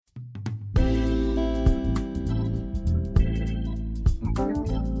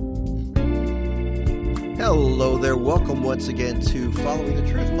Hello there. Welcome once again to Following the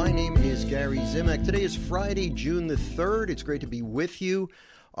Truth. My name is Gary Zimak. Today is Friday, June the 3rd. It's great to be with you.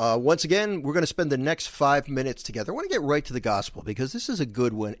 Once again, we're going to spend the next 5 minutes together. I want to get right to the gospel because this is a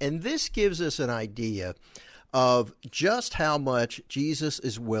good one. And this gives us an idea of just how much Jesus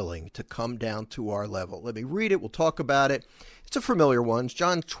is willing to come down to our level. Let me read it. We'll talk about it. It's a familiar one. It's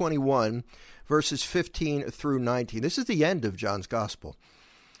John 21, verses 15 through 19. This is the end of John's gospel.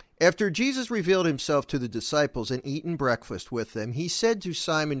 After Jesus revealed himself to the disciples and eaten breakfast with them, he said to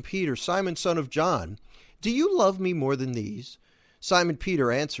Simon Peter, "Simon, son of John, do you love me more than these?" Simon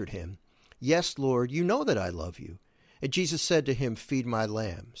Peter answered him, "Yes, Lord, you know that I love you." And Jesus said to him, "Feed my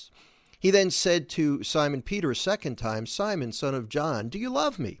lambs." He then said to Simon Peter a second time, "Simon, son of John, do you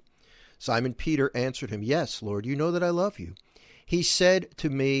love me?" Simon Peter answered him, "Yes, Lord, you know that I love you." He said to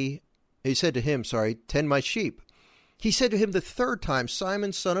him, "Tend my sheep." He said to him the third time,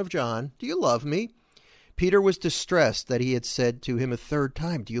 "Simon, son of John, do you love me?" Peter was distressed that he had said to him a third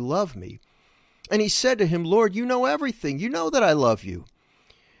time, "Do you love me?" And he said to him, "Lord, you know everything. You know that I love you."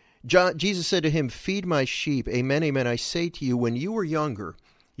 Jesus said to him, "Feed my sheep. Amen, amen, I say to you, when you were younger,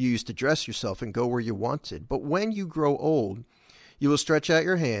 you used to dress yourself and go where you wanted. But when you grow old, you will stretch out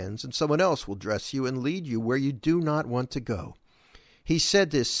your hands, and someone else will dress you and lead you where you do not want to go." He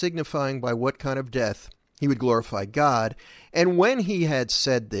said this, signifying by what kind of death he would glorify God. And when he had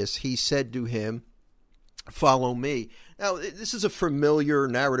said this, he said to him, "Follow me." Now, this is a familiar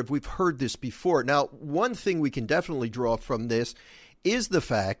narrative. We've heard this before. Now, one thing we can definitely draw from this is the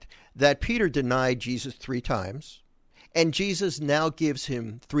fact that Peter denied Jesus 3 times, and Jesus now gives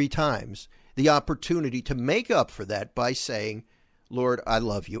him 3 times the opportunity to make up for that by saying, "Lord, I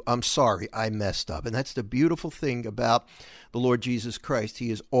love you. I'm sorry. I messed up." And that's the beautiful thing about the Lord Jesus Christ.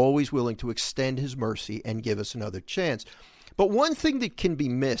 He is always willing to extend his mercy and give us another chance. But one thing that can be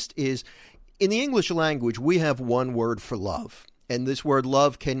missed is in the English language, we have one word for love. And this word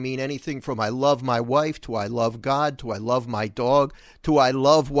love can mean anything from I love my wife to I love God to I love my dog to I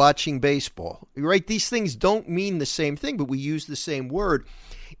love watching baseball. Right? These things don't mean the same thing, but we use the same word.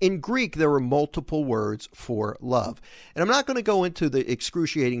 In Greek, there are multiple words for love. And I'm not going to go into the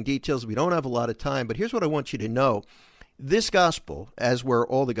excruciating details. We don't have a lot of time, but here's what I want you to know. This gospel, as were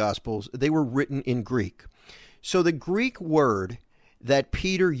all the gospels, they were written in Greek. So the Greek word that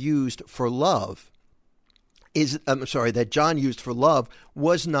Peter used for love that John used for love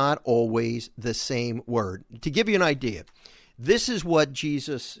was not always the same word. To give you an idea, this is what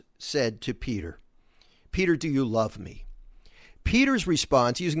Jesus said to Peter. "Peter, do you love me?" Peter's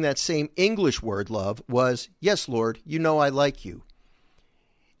response, using that same English word love, was, "Yes, Lord, you know I like you."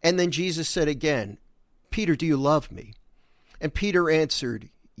 And then Jesus said again, "Peter, do you love me?" And Peter answered,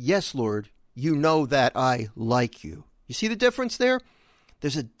 "Yes, Lord, you know that I like you." You see the difference there?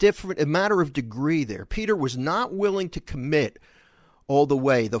 There's a matter of degree there. Peter was not willing to commit all the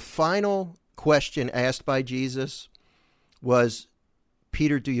way. The final question asked by Jesus was,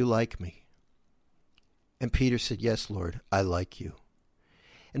 "Peter, do you like me?" And Peter said, "Yes, Lord, I like you."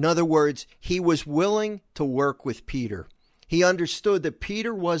 In other words, he was willing to work with Peter. He understood that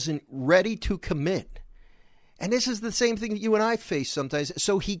Peter wasn't ready to commit. And this is the same thing that you and I face sometimes.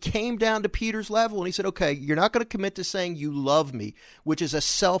 So he came down to Peter's level and he said, "Okay, you're not going to commit to saying you love me," which is a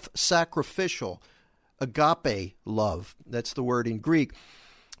self-sacrificial agape love. That's the word in Greek.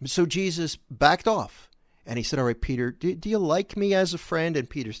 So Jesus backed off. And he said, "All right, Peter, do you like me as a friend?" And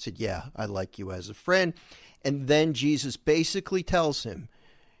Peter said, "Yeah, I like you as a friend." And then Jesus basically tells him,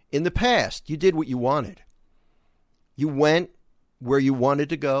 in the past, you did what you wanted. You went where you wanted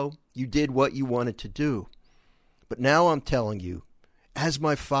to go. You did what you wanted to do. But now I'm telling you, as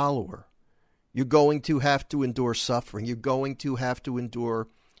my follower, you're going to have to endure suffering. You're going to have to endure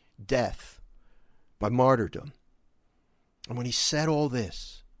death by martyrdom. And when he said all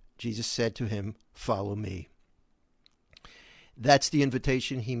this, Jesus said to him, "Follow me." That's the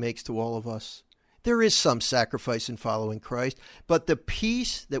invitation he makes to all of us. There is some sacrifice in following Christ, but the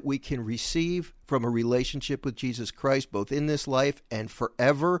peace that we can receive from a relationship with Jesus Christ, both in this life and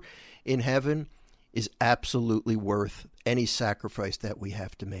forever in heaven, is absolutely worth any sacrifice that we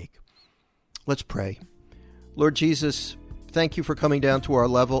have to make. Let's pray. Lord Jesus, thank you for coming down to our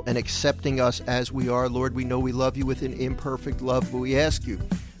level and accepting us as we are. Lord, we know we love you with an imperfect love, but we ask you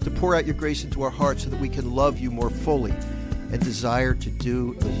to pour out your grace into our hearts so that we can love you more fully and desire to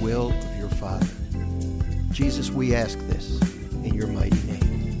do the will of your Father. Jesus, we ask this in your mighty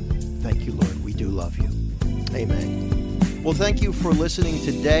name. Thank you, Lord. We do love you. Amen. Well, thank you for listening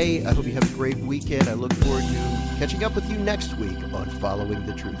today. I hope you have a great weekend. I look forward to catching up with you next week on Following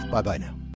the Truth. Bye-bye now.